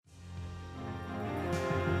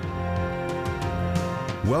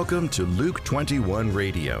Welcome to Luke 21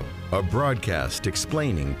 Radio, a broadcast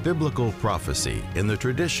explaining biblical prophecy in the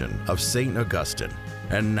tradition of St. Augustine.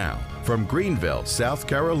 And now, from Greenville, South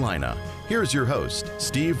Carolina, here's your host,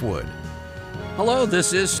 Steve Wood. Hello,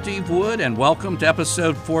 this is Steve Wood, and welcome to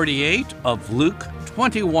episode 48 of Luke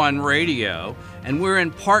 21 Radio. And we're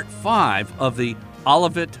in part 5 of the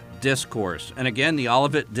Olivet Discourse. And again, the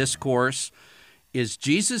Olivet Discourse is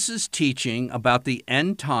Jesus' teaching about the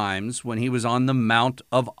end times when he was on the Mount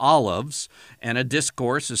of Olives, and a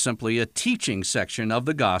discourse is simply a teaching section of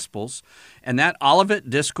the Gospels. And that Olivet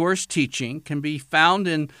Discourse teaching can be found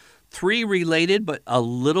in 3 related but a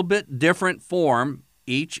little bit different form,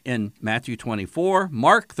 each in Matthew 24,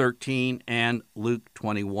 Mark 13, and Luke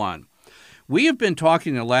 21. We have been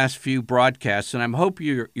talking the last few broadcasts, and I hope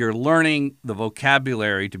you're learning the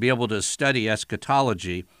vocabulary to be able to study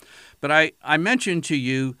eschatology. But I mentioned to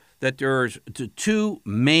you that there's 2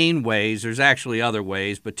 main ways, there's actually other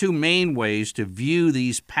ways, but 2 main ways to view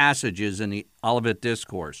these passages in the Olivet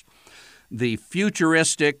Discourse. The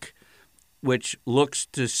futuristic, which looks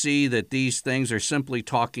to see that these things are simply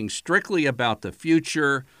talking strictly about the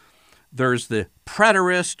future. There's the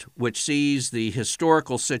preterist, which sees the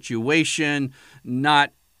historical situation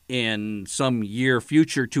not in some year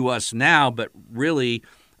future to us now, but really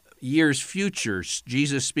years future,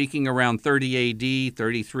 Jesus speaking around 30 AD,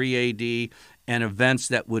 33 AD, and events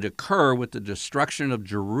that would occur with the destruction of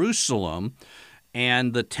Jerusalem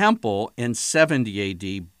and the temple in 70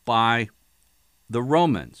 AD by the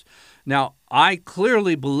Romans. Now, I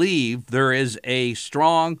clearly believe there is a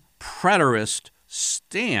strong preterist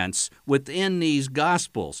stance within these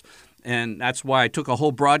Gospels. And that's why I took a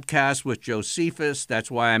whole broadcast with Josephus.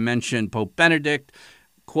 That's why I mentioned Pope Benedict,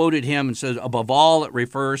 quoted him and said, above all, it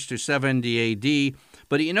refers to 70 AD.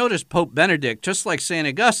 But you notice Pope Benedict, just like St.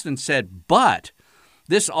 Augustine, said, but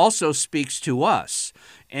this also speaks to us.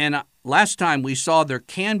 And last time we saw there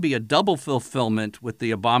can be a double fulfillment with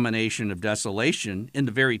the abomination of desolation in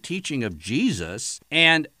the very teaching of Jesus.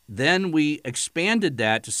 And then we expanded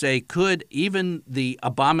that to say, could even the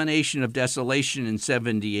abomination of desolation in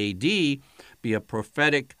 70 AD be a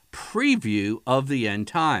prophetic preview of the end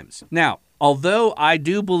times? Now, although I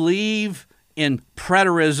do believe in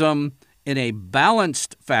preterism in a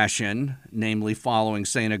balanced fashion, namely following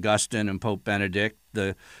St. Augustine and Pope Benedict,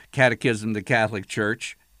 the Catechism of the Catholic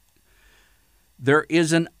Church, there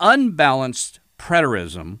is an unbalanced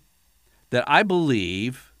preterism that I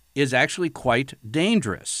believe is actually quite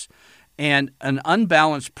dangerous. And an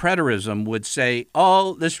unbalanced preterism would say,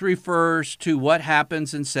 oh, this refers to what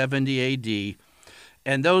happens in 70 AD.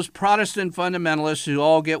 And those Protestant fundamentalists who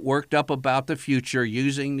all get worked up about the future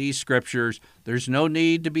using these scriptures, there's no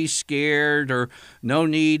need to be scared or no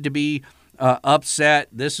need to be upset.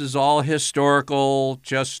 This is all historical.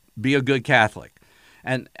 Just be a good Catholic.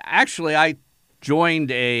 And actually, I joined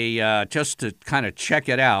just to kind of check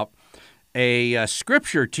it out, a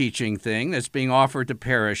scripture teaching thing that's being offered to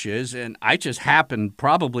parishes, and I just happened,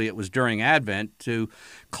 probably it was during Advent, to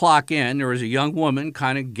clock in. There was a young woman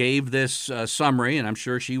kind of gave this summary, and I'm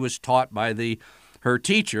sure she was taught by her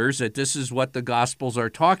teachers that this is what the Gospels are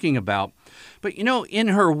talking about. But, in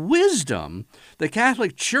her wisdom, the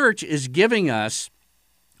Catholic Church is giving us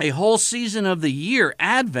a whole season of the year,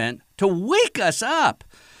 Advent, to wake us up.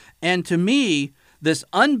 And to me, this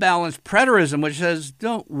unbalanced preterism, which says,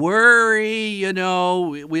 don't worry,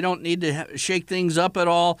 we don't need to shake things up at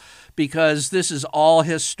all because this is all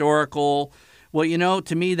historical. Well,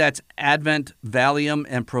 to me, that's Advent Valium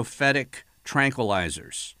and prophetic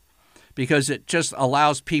tranquilizers because it just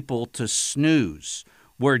allows people to snooze.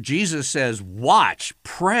 Where Jesus says, watch,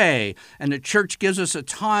 pray, and the church gives us a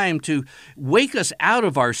time to wake us out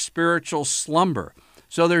of our spiritual slumber.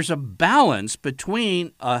 So there's a balance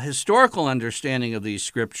between a historical understanding of these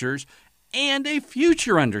scriptures and a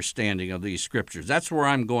future understanding of these scriptures. That's where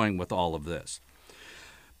I'm going with all of this.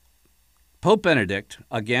 Pope Benedict,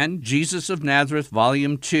 again, Jesus of Nazareth,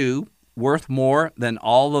 Volume 2, worth more than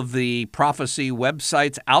all of the prophecy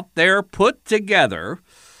websites out there put together,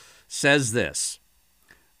 says this.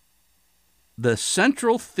 The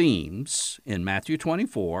central themes in Matthew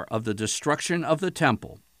 24 of the destruction of the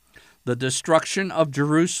temple, the destruction of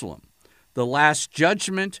Jerusalem, the last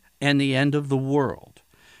judgment, and the end of the world.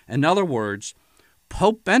 In other words,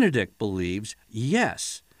 Pope Benedict believes,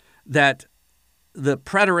 yes, that the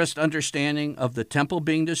preterist understanding of the temple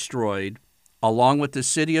being destroyed, along with the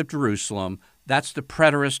city of Jerusalem, that's the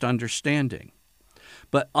preterist understanding.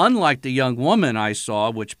 But unlike the young woman I saw,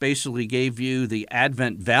 which basically gave you the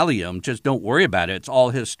Advent Valium, just don't worry about it, it's all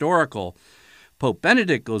historical, Pope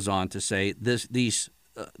Benedict goes on to say these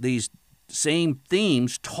same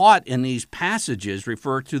themes taught in these passages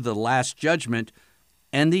refer to the last judgment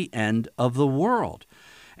and the end of the world.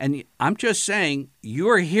 And I'm just saying,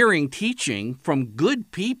 you're hearing teaching from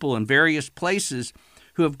good people in various places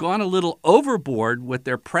who have gone a little overboard with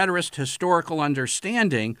their preterist historical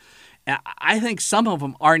understanding. I think some of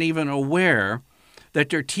them aren't even aware that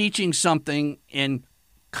they're teaching something in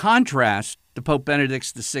contrast to Pope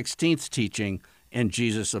Benedict XVI's teaching in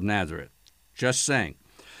Jesus of Nazareth. Just saying.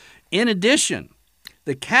 In addition,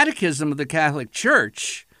 the Catechism of the Catholic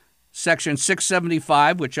Church, Section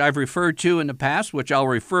 675, which I've referred to in the past, which I'll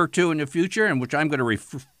refer to in the future, and which I'm going to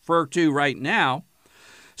refer to right now,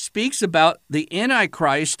 speaks about the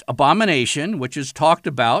Antichrist abomination, which is talked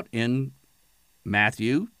about in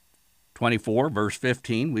Matthew 24, verse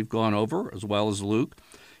 15, we've gone over, as well as Luke.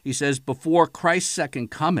 He says, before Christ's second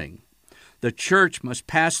coming, the church must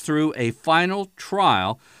pass through a final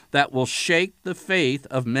trial that will shake the faith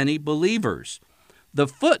of many believers. The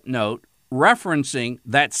footnote referencing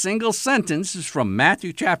that single sentence is from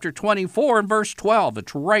Matthew chapter 24 and verse 12.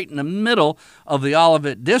 It's right in the middle of the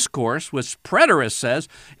Olivet Discourse, which preterist says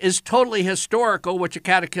is totally historical, which the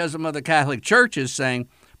Catechism of the Catholic Church is saying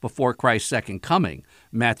before Christ's second coming.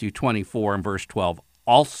 Matthew 24 and verse 12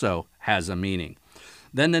 also has a meaning.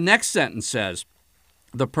 Then the next sentence says,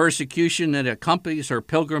 the persecution that accompanies her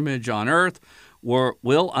pilgrimage on earth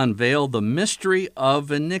will unveil the mystery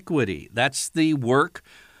of iniquity. That's the work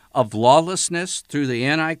of lawlessness through the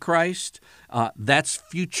Antichrist. That's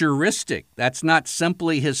futuristic. That's not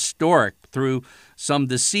simply historic through some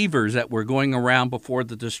deceivers that were going around before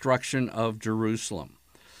the destruction of Jerusalem.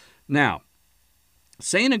 Now,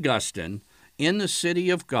 St. Augustine, in the City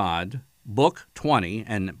of God, Book 20,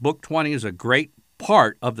 and Book 20 is a great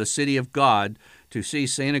part of the City of God to see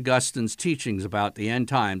St. Augustine's teachings about the end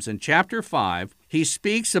times. In chapter 5, he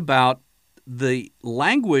speaks about the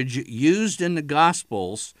language used in the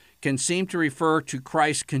Gospels can seem to refer to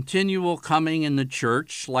Christ's continual coming in the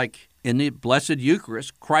church, like in the Blessed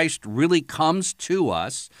Eucharist. Christ really comes to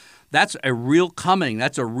us. That's a real coming.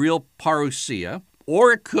 That's a real parousia.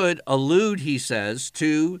 Or it could allude, he says,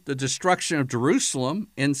 to the destruction of Jerusalem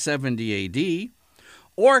in 70 A.D.,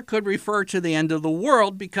 or it could refer to the end of the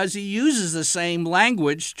world because he uses the same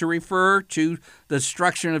language to refer to the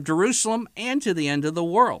destruction of Jerusalem and to the end of the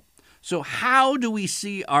world. So how do we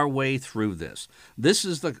see our way through this? This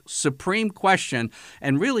is the supreme question,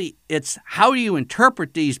 and really it's how you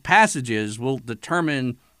interpret these passages will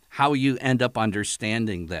determine how you end up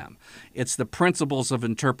understanding them. It's the principles of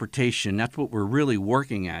interpretation. That's what we're really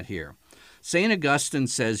working at here. St. Augustine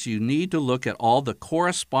says you need to look at all the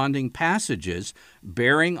corresponding passages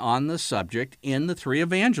bearing on the subject in the three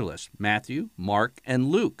evangelists, Matthew, Mark, and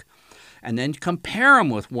Luke, and then compare them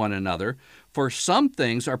with one another, for some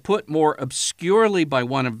things are put more obscurely by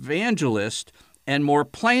one evangelist and more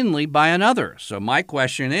plainly by another. So my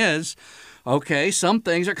question is, okay, some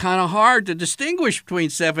things are kind of hard to distinguish between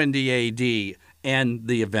 70 A.D. and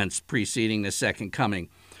the events preceding the second coming.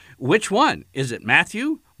 Which one? Is it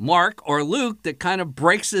Matthew, Mark, or Luke that kind of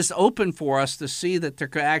breaks this open for us to see that there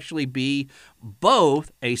could actually be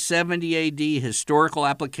both a 70 A.D. historical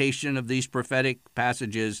application of these prophetic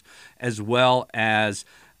passages as well as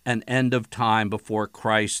an end of time before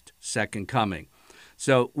Christ's second coming?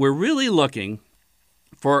 So we're really looking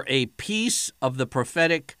for a piece of the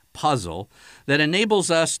prophetic puzzle that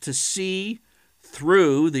enables us to see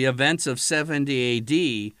through the events of 70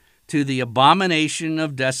 A.D. to the abomination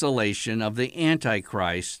of desolation of the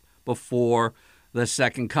Antichrist before the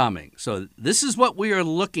second coming. So this is what we are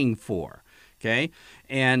looking for, okay?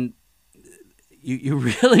 And you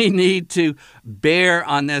really need to bear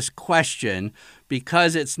on this question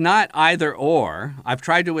because it's not either or. I've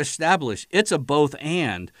tried to establish it's a both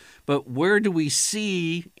and, but where do we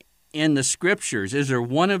see in the scriptures? Is there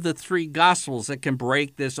one of the three gospels that can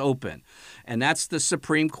break this open? And that's the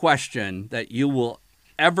supreme question that you will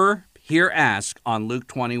ever hear asked on Luke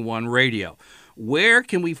 21 Radio. Where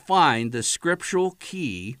can we find the scriptural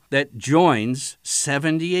key that joins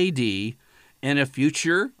 70 A.D. and a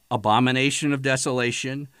future abomination of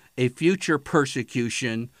desolation, a future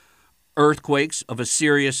persecution, earthquakes of a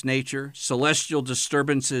serious nature, celestial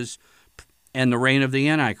disturbances, and the reign of the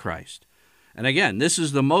Antichrist? And again, this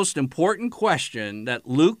is the most important question that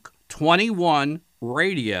Luke 21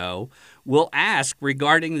 Radio will ask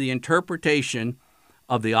regarding the interpretation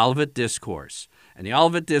of the Olivet Discourse. And the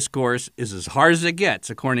Olivet Discourse is as hard as it gets,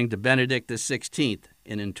 according to Benedict XVI,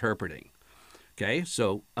 in interpreting. Okay,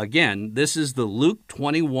 so again, this is the Luke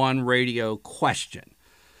 21 Radio question.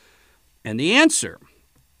 And the answer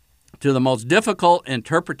to the most difficult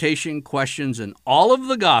interpretation questions in all of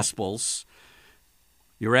the Gospels,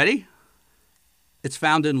 you ready? It's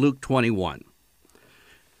found in Luke 21.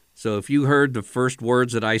 So if you heard the first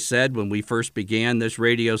words that I said when we first began this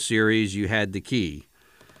radio series, you had the key.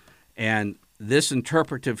 And this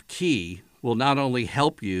interpretive key will not only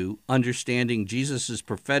help you understanding Jesus'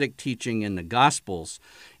 prophetic teaching in the Gospels,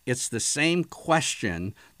 it's the same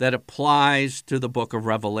question that applies to the book of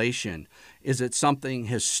Revelation. Is it something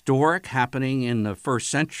historic happening in the first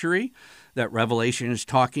century that Revelation is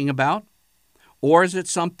talking about? Or is it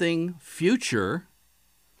something future?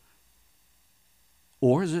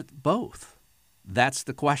 Or is it both? That's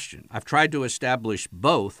the question. I've tried to establish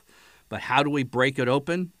both, but how do we break it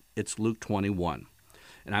open? It's Luke 21.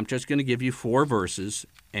 And I'm just going to give you 4 verses,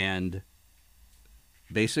 and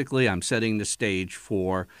basically I'm setting the stage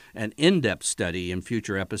for an in-depth study in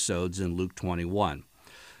future episodes in Luke 21.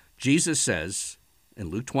 Jesus says in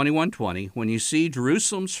Luke 21:20, when you see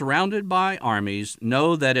Jerusalem surrounded by armies,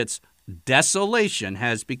 know that its desolation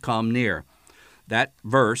has become near. That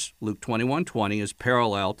verse, Luke 21:20, is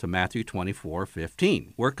parallel to Matthew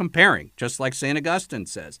 24:15. We're comparing, just like St. Augustine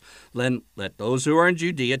says. Then let those who are in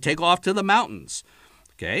Judea take off to the mountains.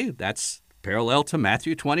 Okay, that's parallel to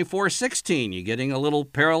Matthew 24:16. You're getting a little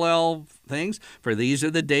parallel things. For these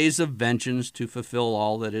are the days of vengeance to fulfill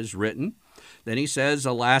all that is written. Then he says,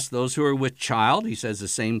 alas, those who are with child. He says the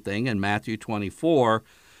same thing in Matthew 24.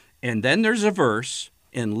 And then there's a verse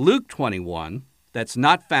in Luke 21 that's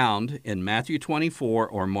not found in Matthew 24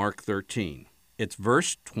 or Mark 13. It's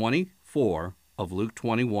verse 24 of Luke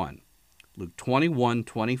 21. Luke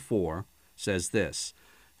 21:24 says this,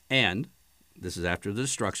 and this is after the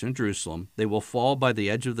destruction of Jerusalem, they will fall by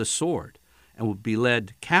the edge of the sword and will be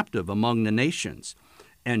led captive among the nations,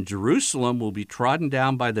 and Jerusalem will be trodden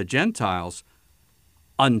down by the Gentiles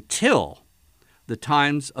until the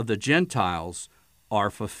times of the Gentiles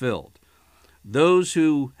are fulfilled. Those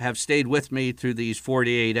who have stayed with me through these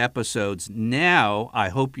 48 episodes, now I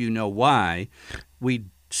hope you know why. We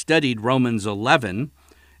studied Romans 11,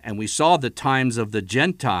 and we saw the times of the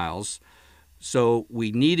Gentiles, so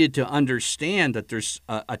we needed to understand that there's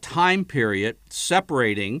a time period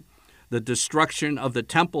separating the destruction of the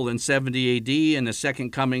temple in 70 AD and the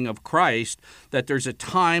second coming of Christ, that there's a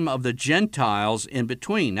time of the Gentiles in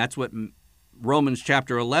between. That's what Romans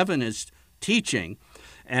chapter 11 is teaching.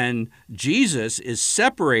 And Jesus is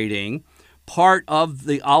separating part of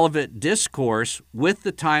the Olivet Discourse with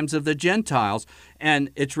the times of the Gentiles,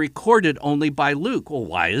 and it's recorded only by Luke. Well,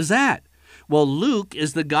 why is that? Well, Luke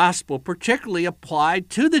is the gospel particularly applied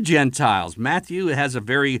to the Gentiles. Matthew has a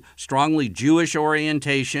very strongly Jewish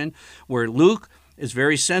orientation, where Luke is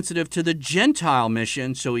very sensitive to the Gentile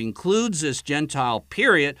mission, so he includes this Gentile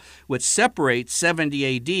period, which separates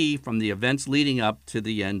 70 AD from the events leading up to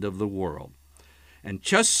the end of the world. And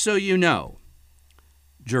just so you know,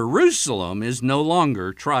 Jerusalem is no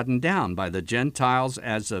longer trodden down by the Gentiles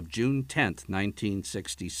as of June 10th,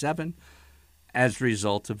 1967, as a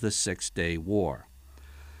result of the Six-Day War.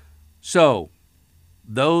 So,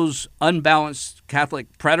 those unbalanced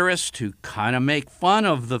Catholic preterists who kind of make fun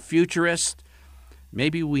of the futurists,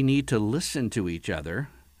 maybe we need to listen to each other,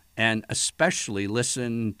 and especially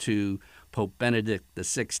listen to Pope Benedict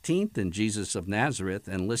XVI and Jesus of Nazareth,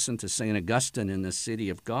 and listen to St. Augustine in the City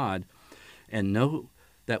of God, and know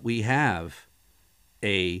that we have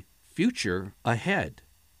a future ahead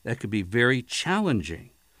that could be very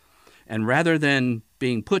challenging. And rather than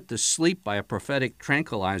being put to sleep by a prophetic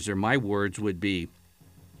tranquilizer, my words would be,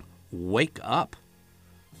 wake up,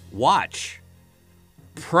 watch,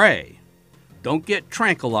 pray. Don't get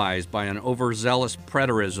tranquilized by an overzealous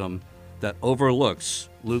preterism that overlooks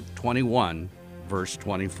Luke 21, verse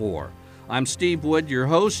 24. I'm Steve Wood, your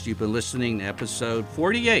host. You've been listening to episode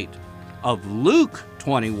 48 of Luke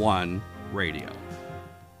 21 Radio.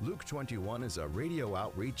 Luke 21 is a radio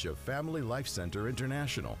outreach of Family Life Center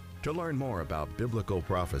International. To learn more about biblical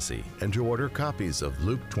prophecy and to order copies of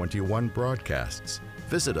Luke 21 broadcasts,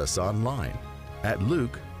 visit us online at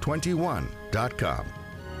luke21.com.